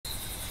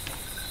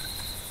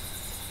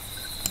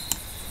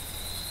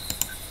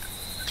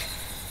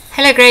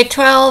Hello grade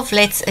 12,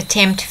 let's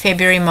attempt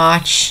February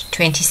March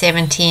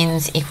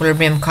 2017's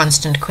equilibrium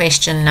constant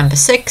question number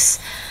 6.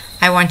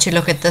 I want to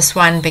look at this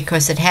one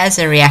because it has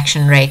a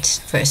reaction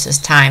rate versus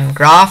time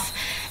graph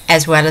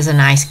as well as a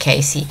nice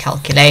KC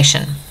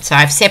calculation. So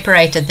I've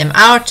separated them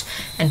out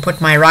and put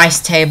my rice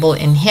table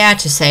in here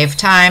to save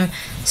time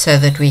so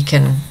that we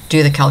can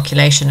do the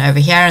calculation over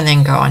here and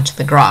then go on to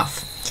the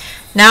graph.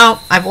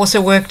 Now I've also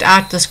worked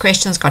out this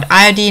question's got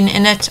iodine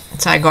in it,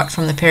 so I got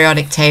from the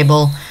periodic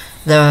table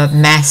the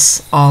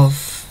mass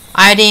of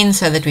iodine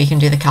so that we can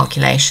do the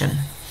calculation.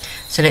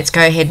 So let's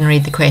go ahead and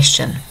read the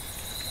question.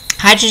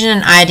 Hydrogen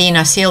and iodine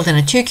are sealed in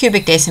a 2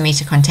 cubic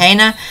decimeter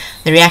container.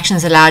 The reaction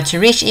is allowed to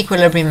reach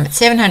equilibrium at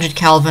 700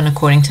 Kelvin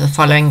according to the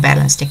following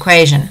balanced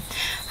equation.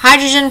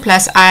 Hydrogen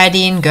plus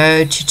iodine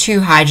go to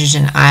 2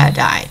 hydrogen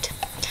iodide.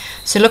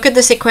 So look at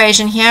this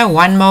equation here,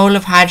 1 mole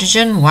of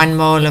hydrogen, 1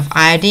 mole of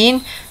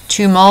iodine,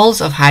 2 moles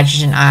of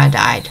hydrogen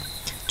iodide.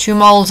 2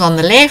 moles on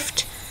the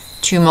left,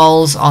 2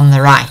 moles on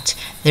the right.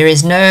 There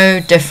is no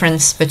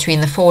difference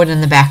between the forward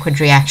and the backward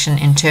reaction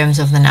in terms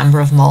of the number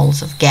of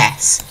moles of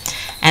gas.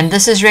 And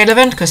this is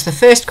relevant because the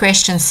first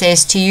question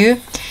says to you,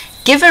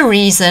 give a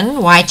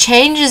reason why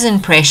changes in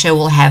pressure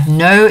will have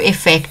no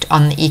effect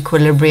on the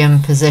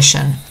equilibrium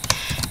position.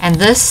 And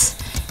this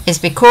is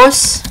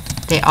because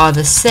there are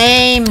the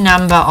same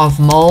number of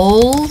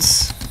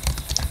moles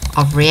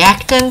of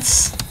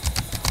reactants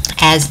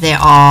as there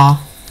are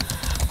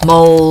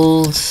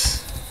moles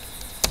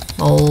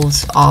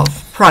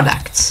of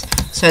products.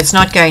 So it's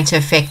not going to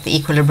affect the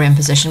equilibrium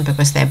position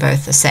because they're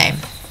both the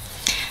same.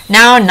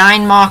 Now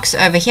 9 marks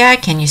over here.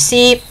 Can you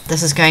see?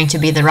 This is going to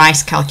be the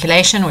rice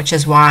calculation, which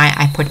is why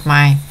I put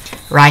my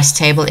rice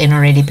table in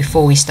already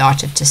before we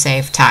started to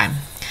save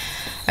time.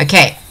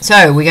 Okay,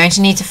 so we're going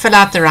to need to fill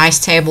out the rice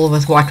table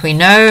with what we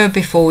know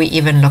before we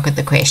even look at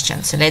the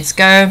question. So let's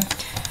go.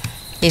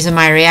 These are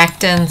my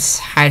reactants: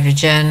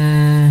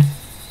 hydrogen,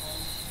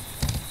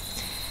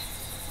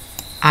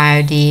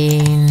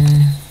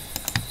 iodine,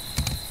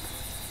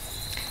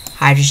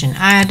 hydrogen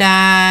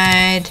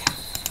iodide,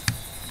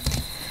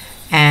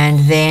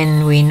 and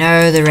then we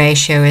know the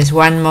ratio is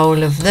 1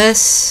 mole of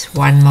this,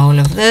 1 mole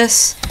of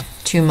this,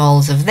 2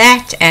 moles of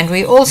that, and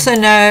we also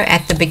know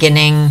at the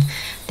beginning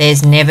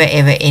there's never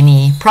ever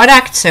any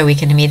product, so we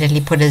can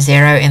immediately put a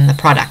 0 in the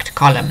product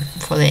column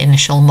for the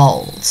initial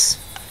moles.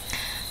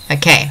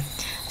 Okay,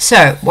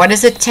 so what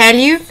does it tell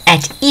you?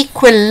 At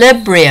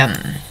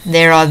equilibrium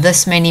there are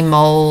this many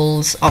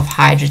moles of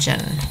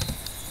hydrogen.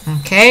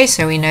 Okay,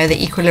 so we know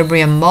the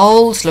equilibrium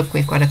moles. Look,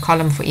 we've got a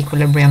column for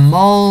equilibrium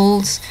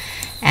moles,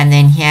 and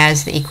then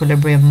here's the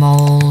equilibrium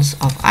moles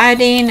of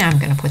iodine. I'm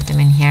going to put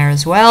them in here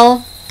as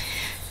well.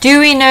 Do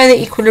we know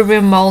the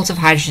equilibrium moles of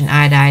hydrogen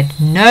iodide?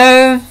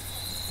 No.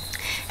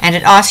 And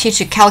it asks you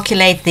to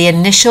calculate the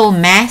initial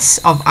mass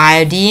of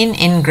iodine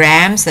in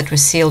grams that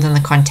was sealed in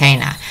the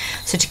container.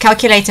 So to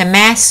calculate a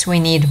mass we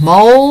need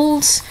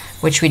moles,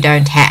 which we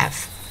don't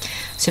have.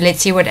 So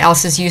let's see what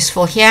else is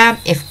useful here.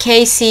 If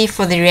Kc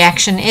for the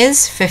reaction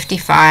is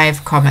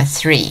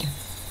 55,3.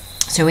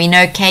 So we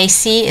know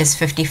Kc is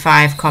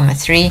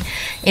 55,3.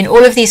 In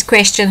all of these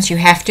questions you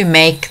have to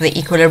make the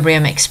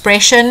equilibrium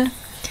expression.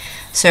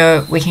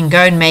 So we can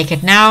go and make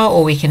it now,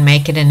 or we can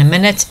make it in a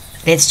minute.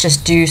 Let's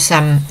just do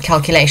some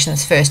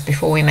calculations first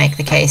before we make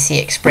the Kc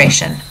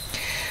expression.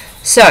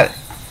 So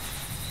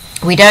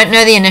we don't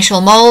know the initial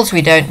moles,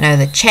 we don't know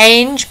the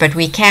change, but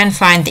we can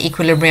find the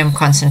equilibrium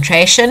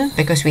concentration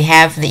because we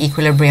have the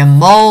equilibrium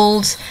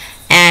moles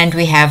and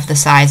we have the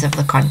size of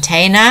the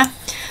container.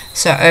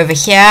 So over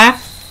here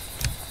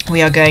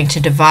we are going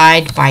to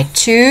divide by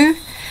 2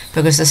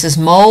 because this is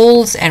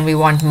moles and we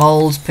want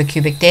moles per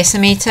cubic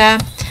decimeter.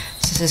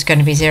 So this is going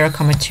to be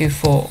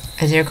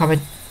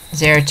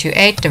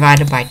 0.028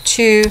 divided by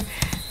 2,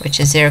 which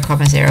is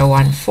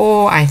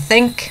 0.014, I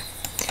think.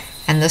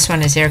 And this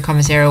one is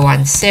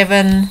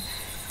 0.017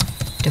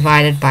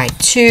 divided by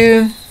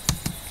 2,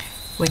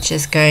 which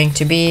is going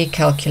to be,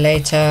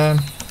 calculator,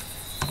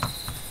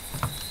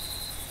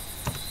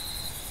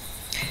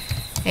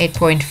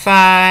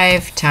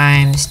 8.5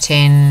 times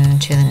 10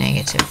 to the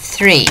negative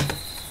 3.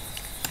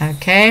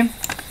 Okay,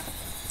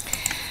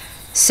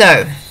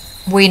 so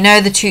we know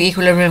the 2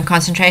 equilibrium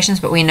concentrations,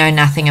 but we know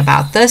nothing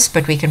about this,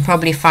 but we can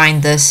probably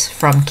find this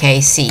from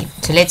Kc.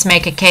 So let's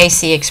make a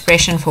Kc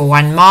expression for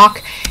 1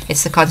 mark.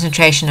 It's the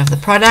concentration of the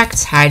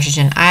products,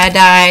 hydrogen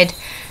iodide,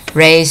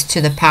 raised to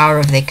the power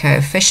of their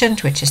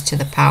coefficient, which is to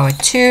the power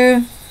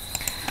 2,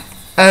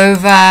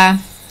 over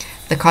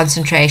the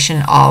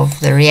concentration of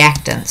the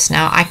reactants.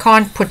 Now I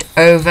can't put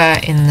over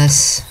in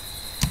this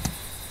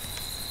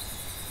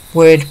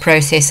word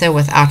processor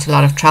without a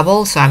lot of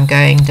trouble, so I'm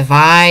going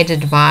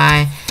divided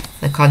by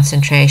the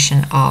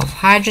concentration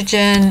of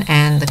hydrogen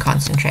and the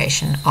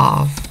concentration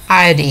of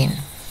iodine.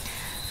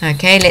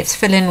 Okay, let's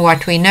fill in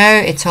what we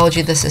know. It told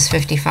you this is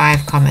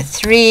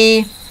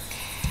 55,3.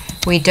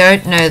 We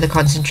don't know the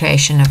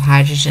concentration of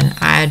hydrogen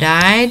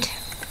iodide,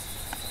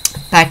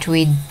 but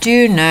we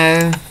do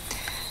know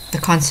the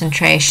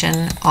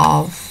concentration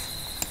of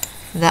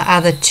the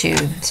other two.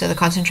 So the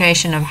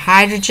concentration of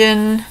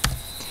hydrogen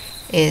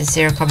is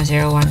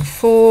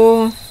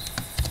 0,014.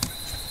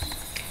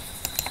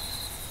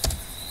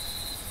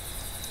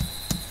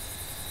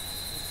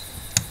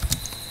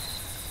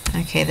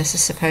 Okay, this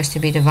is supposed to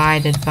be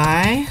divided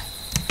by,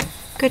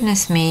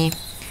 goodness me,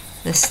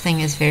 this thing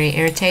is very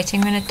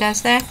irritating when it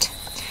does that.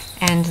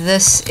 And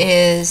this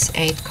is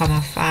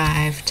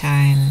 8,5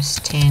 times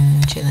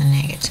 10 to the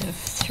negative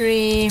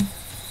 3.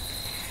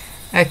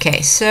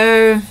 Okay,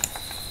 so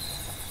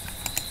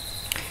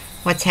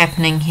what's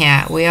happening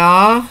here? We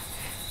are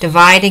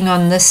dividing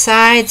on this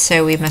side,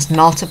 so we must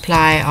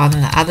multiply on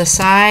the other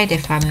side,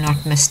 if I'm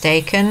not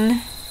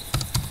mistaken.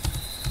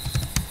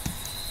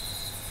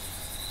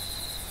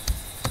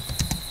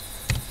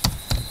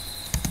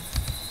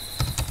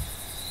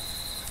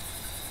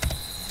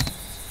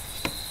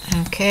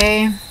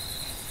 Okay,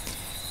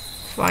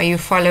 are you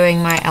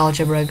following my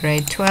algebra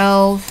grade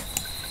 12?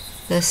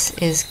 This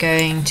is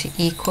going to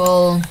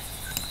equal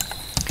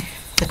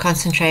the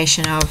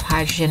concentration of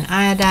hydrogen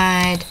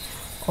iodide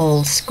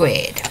all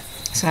squared.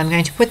 So I'm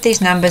going to put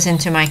these numbers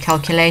into my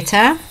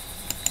calculator.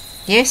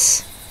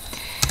 Yes.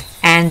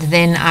 And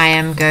then I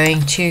am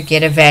going to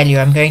get a value.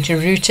 I'm going to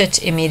root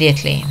it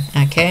immediately.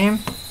 Okay.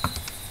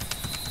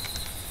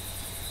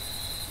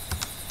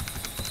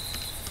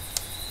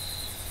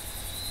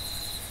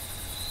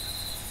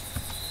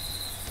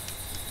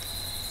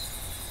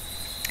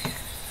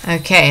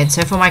 Okay, and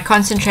so for my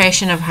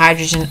concentration of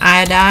hydrogen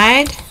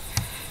iodide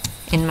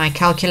in my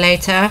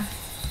calculator,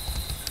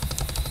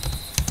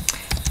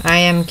 I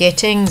am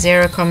getting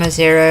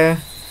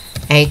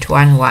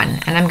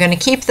 0,0811, and I'm going to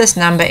keep this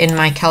number in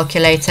my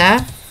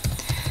calculator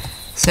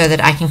so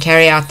that I can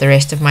carry out the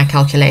rest of my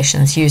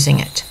calculations using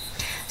it.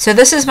 So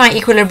this is my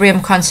equilibrium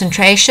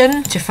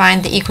concentration. To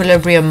find the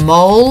equilibrium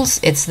moles,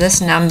 it's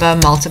this number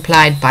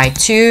multiplied by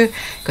 2,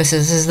 because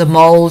this is the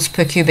moles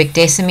per cubic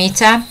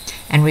decimeter,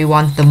 and we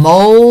want the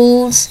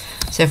moles.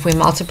 So if we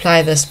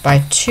multiply this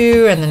by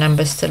 2 and the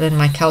number is still in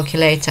my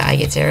calculator, I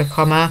get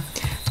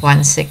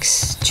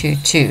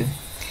 0,1622.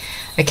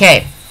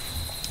 Okay,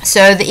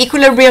 so the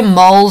equilibrium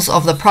moles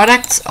of the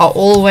products are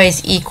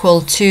always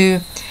equal to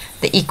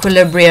the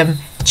equilibrium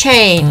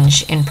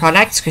change in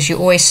products, because you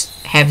always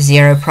have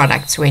 0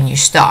 products when you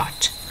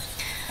start.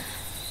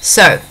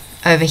 So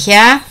over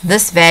here,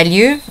 this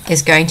value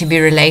is going to be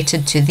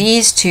related to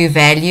these two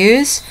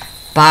values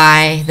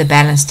by the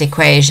balanced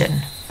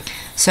equation.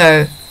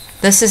 So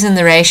this is in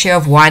the ratio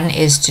of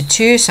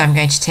 1:2, so I'm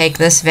going to take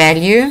this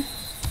value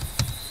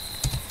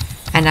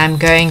and I'm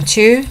going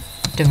to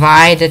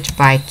divide it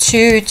by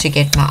 2 to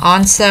get my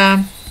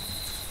answer.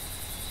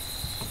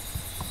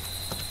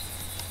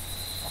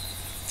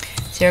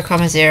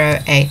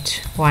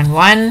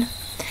 0,0811,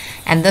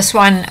 and this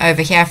one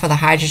over here for the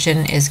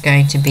hydrogen is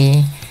going to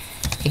be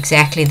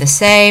exactly the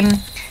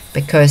same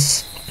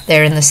because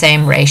they're in the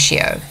same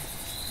ratio.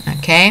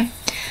 Okay,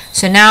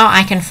 so now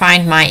I can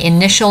find my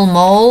initial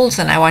moles,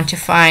 and I want to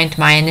find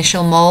my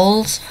initial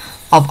moles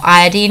of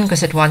iodine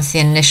because it wants the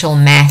initial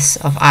mass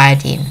of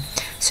iodine.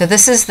 So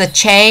this is the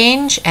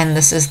change and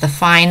this is the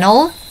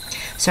final,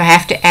 so I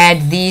have to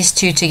add these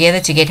two together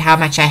to get how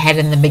much I had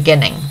in the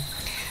beginning.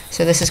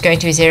 So this is going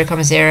to be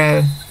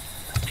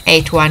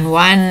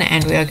 0,0811,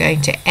 and we are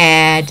going to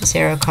add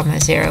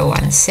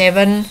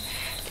 0,017.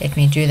 Let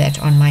me do that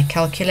on my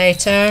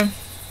calculator.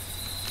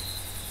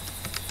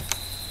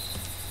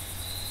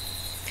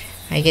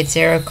 I get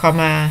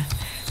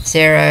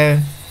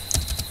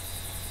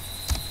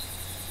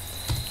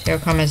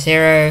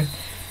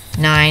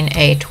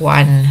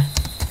 0,0981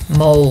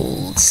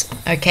 moles.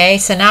 Okay,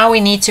 so now we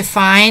need to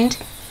find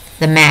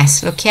the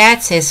mass. Look here,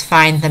 it says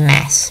find the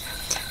mass.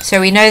 So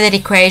we know that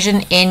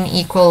equation N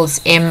equals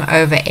M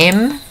over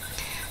M,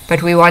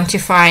 but we want to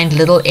find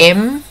little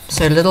m,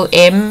 so little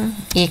m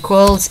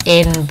equals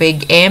N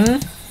big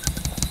M.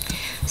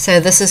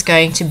 So this is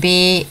going to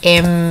be,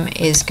 M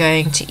is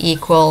going to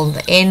equal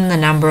the N, the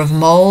number of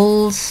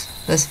moles,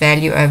 this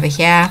value over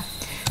here,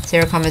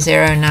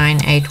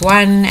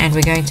 0,0981, and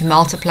we're going to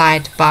multiply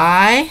it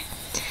by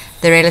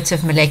the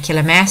relative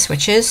molecular mass,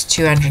 which is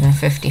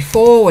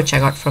 254, which I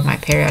got from my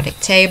periodic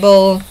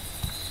table.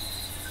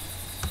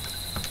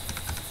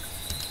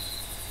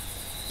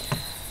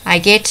 I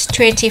get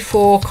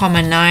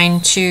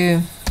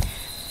 24,92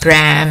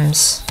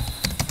 grams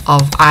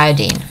of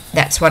iodine.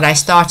 That's what I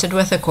started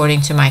with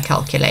according to my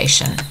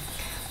calculation.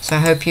 So I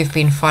hope you've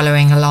been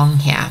following along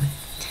here.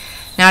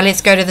 Now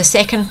let's go to the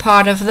second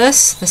part of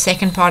this. The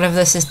second part of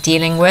this is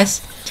dealing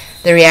with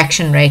the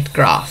reaction rate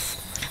graph.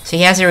 So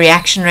here's a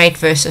reaction rate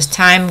versus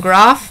time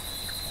graph.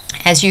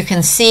 As you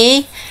can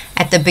see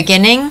at the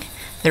beginning,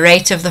 the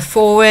rate of the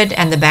forward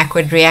and the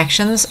backward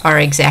reactions are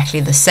exactly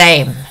the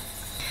same.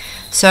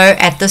 So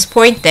at this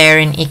point they're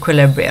in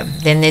equilibrium.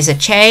 Then there's a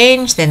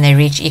change, then they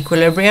reach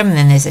equilibrium,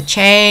 then there's a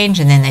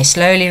change, and then they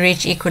slowly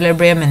reach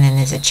equilibrium, and then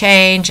there's a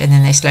change, and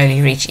then they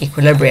slowly reach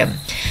equilibrium.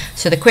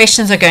 So the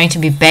questions are going to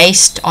be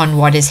based on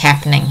what is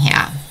happening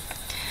here.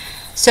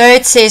 So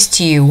it says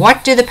to you,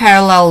 what do the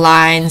parallel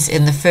lines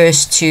in the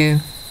first 2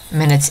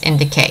 minutes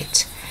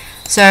indicate?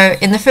 So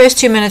in the first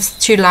 2 minutes, the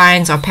two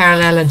lines are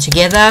parallel and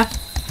together.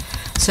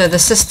 So the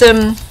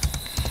system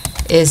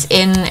is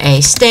in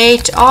a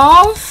state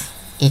of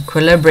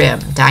equilibrium,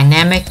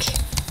 dynamic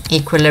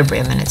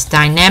equilibrium, and it's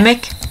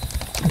dynamic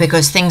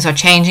because things are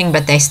changing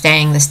but they're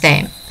staying the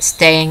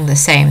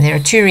same. There are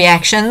two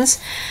reactions,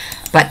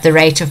 but the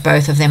rate of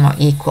both of them are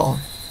equal.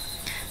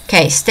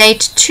 Okay,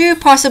 state two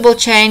possible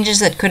changes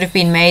that could have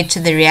been made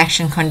to the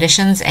reaction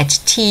conditions at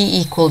T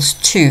equals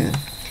 2.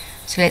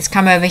 So let's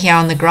come over here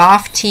on the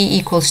graph, T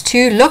equals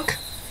 2. Look,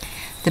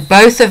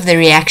 both of the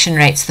reaction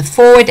rates, the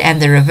forward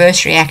and the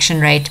reverse reaction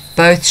rate,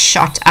 both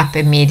shot up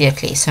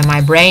immediately. So my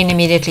brain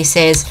immediately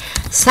says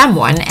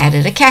someone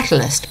added a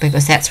catalyst,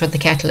 because that's what the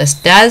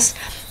catalyst does.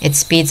 It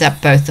speeds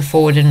up both the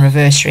forward and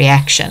reverse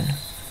reaction.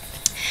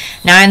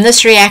 Now in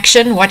this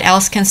reaction, what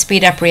else can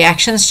speed up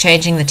reactions?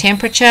 Changing the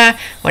temperature.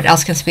 What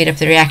else can speed up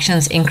the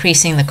reactions?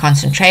 Increasing the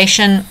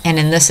concentration. And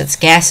in this it's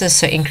gases,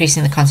 so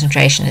increasing the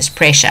concentration is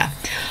pressure.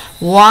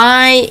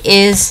 Why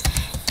is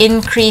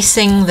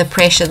increasing the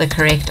pressure the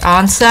correct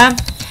answer?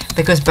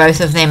 Because both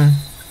of them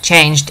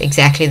changed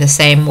exactly the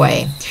same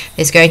way.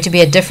 There's going to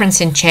be a difference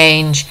in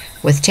change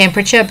with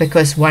temperature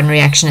because one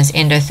reaction is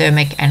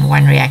endothermic and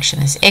one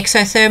reaction is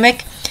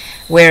exothermic,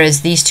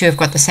 whereas these two have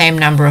got the same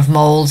number of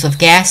moles of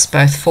gas,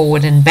 both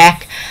forward and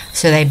back,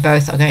 so they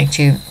both are going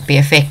to be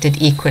affected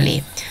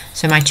equally.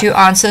 So my two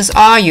answers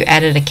are: you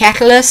added a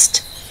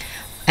catalyst,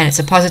 and it's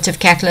a positive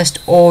catalyst,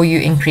 or you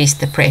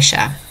increased the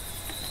pressure.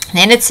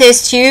 Then it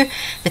says to you,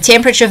 the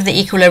temperature of the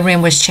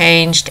equilibrium was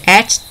changed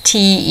at T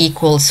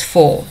equals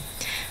 4.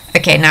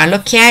 Okay, now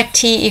look here,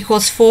 T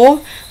equals 4.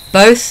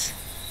 Both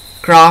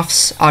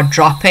graphs are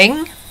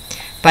dropping,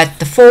 but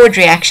the forward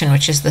reaction,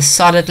 which is the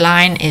solid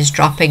line, is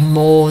dropping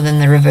more than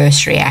the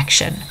reverse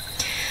reaction.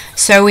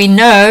 So we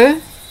know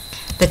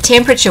the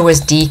temperature was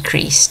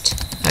decreased.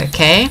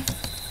 Okay.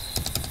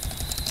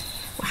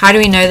 How do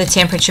we know the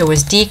temperature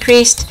was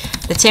decreased?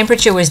 The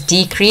temperature was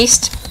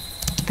decreased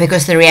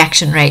because the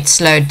reaction rate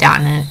slowed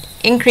down. An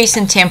increase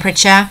in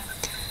temperature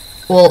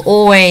will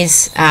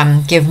always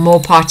give more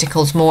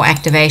particles more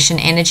activation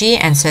energy,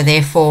 and so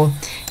therefore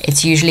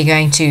it's usually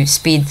going to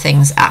speed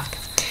things up.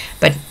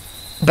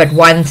 But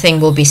one thing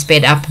will be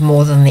sped up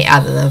more than the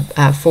other,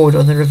 the forward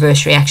or the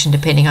reverse reaction,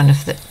 depending on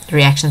if the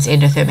reaction is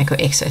endothermic or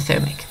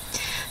exothermic.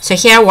 So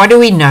here, what do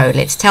we know?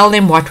 Let's tell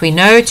them what we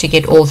know to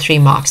get all 3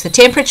 marks. The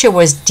temperature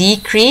was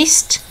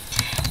decreased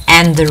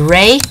and the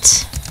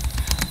rate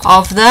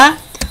of the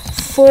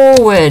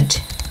forward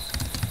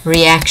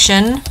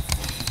reaction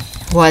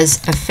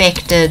was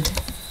affected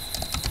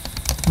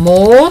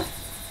more.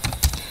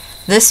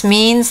 This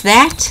means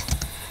that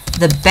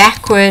the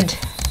backward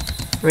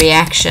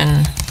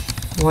reaction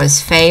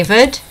was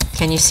favored.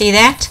 Can you see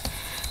that?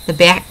 The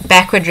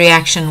backward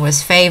reaction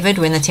was favored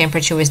when the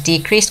temperature was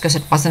decreased because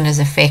it wasn't as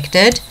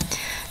affected.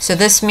 So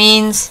this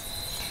means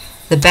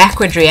the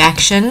backward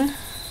reaction,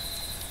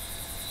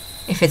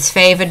 if it's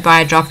favored by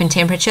a drop in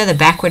temperature, the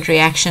backward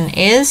reaction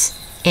is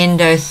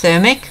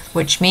endothermic,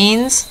 which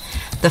means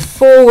the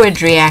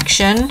forward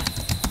reaction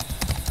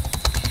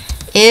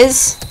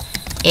is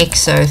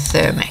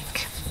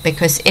exothermic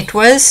because it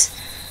was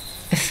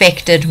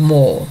affected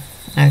more.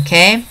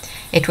 Okay,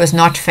 it was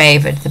not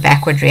favored. The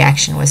backward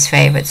reaction was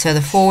favored. So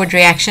the forward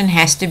reaction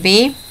has to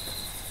be,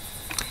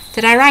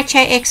 did I write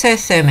here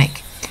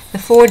exothermic? The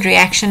forward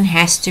reaction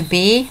has to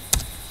be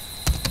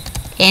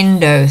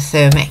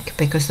endothermic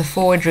because the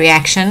forward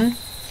reaction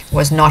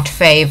was not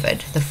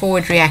favored. The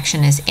forward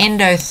reaction is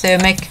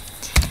endothermic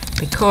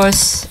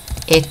because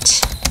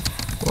it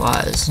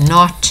was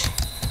not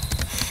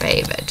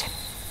favored.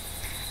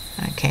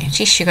 Okay,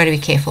 geez, you got to be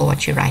careful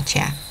what you write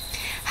here.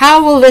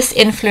 How will this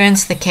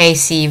influence the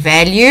Kc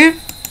value?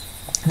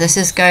 This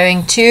is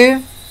going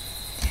to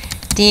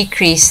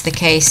decrease the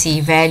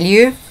Kc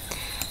value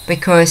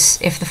because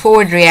if the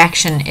forward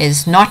reaction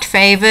is not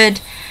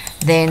favored,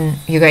 then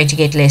you're going to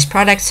get less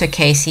product, so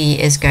Kc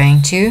is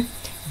going to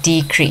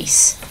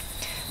decrease.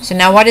 So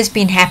now what has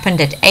been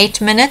happened at 8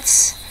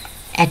 minutes?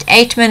 At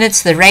 8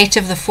 minutes, the rate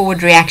of the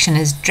forward reaction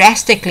is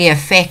drastically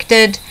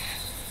affected,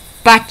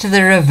 but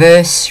the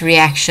reverse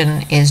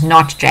reaction is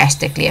not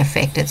drastically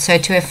affected. So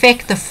to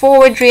affect the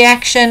forward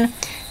reaction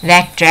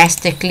that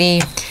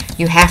drastically,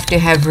 you have to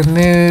have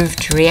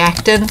removed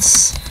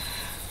reactants,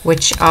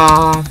 which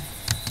are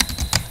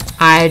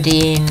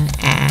iodine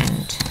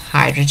and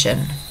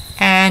hydrogen.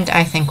 And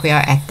I think we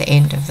are at the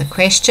end of the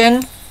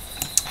question.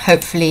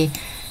 Hopefully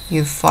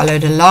you've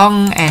followed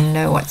along and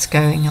know what's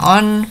going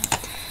on,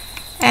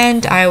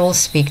 and I will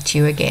speak to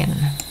you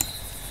again.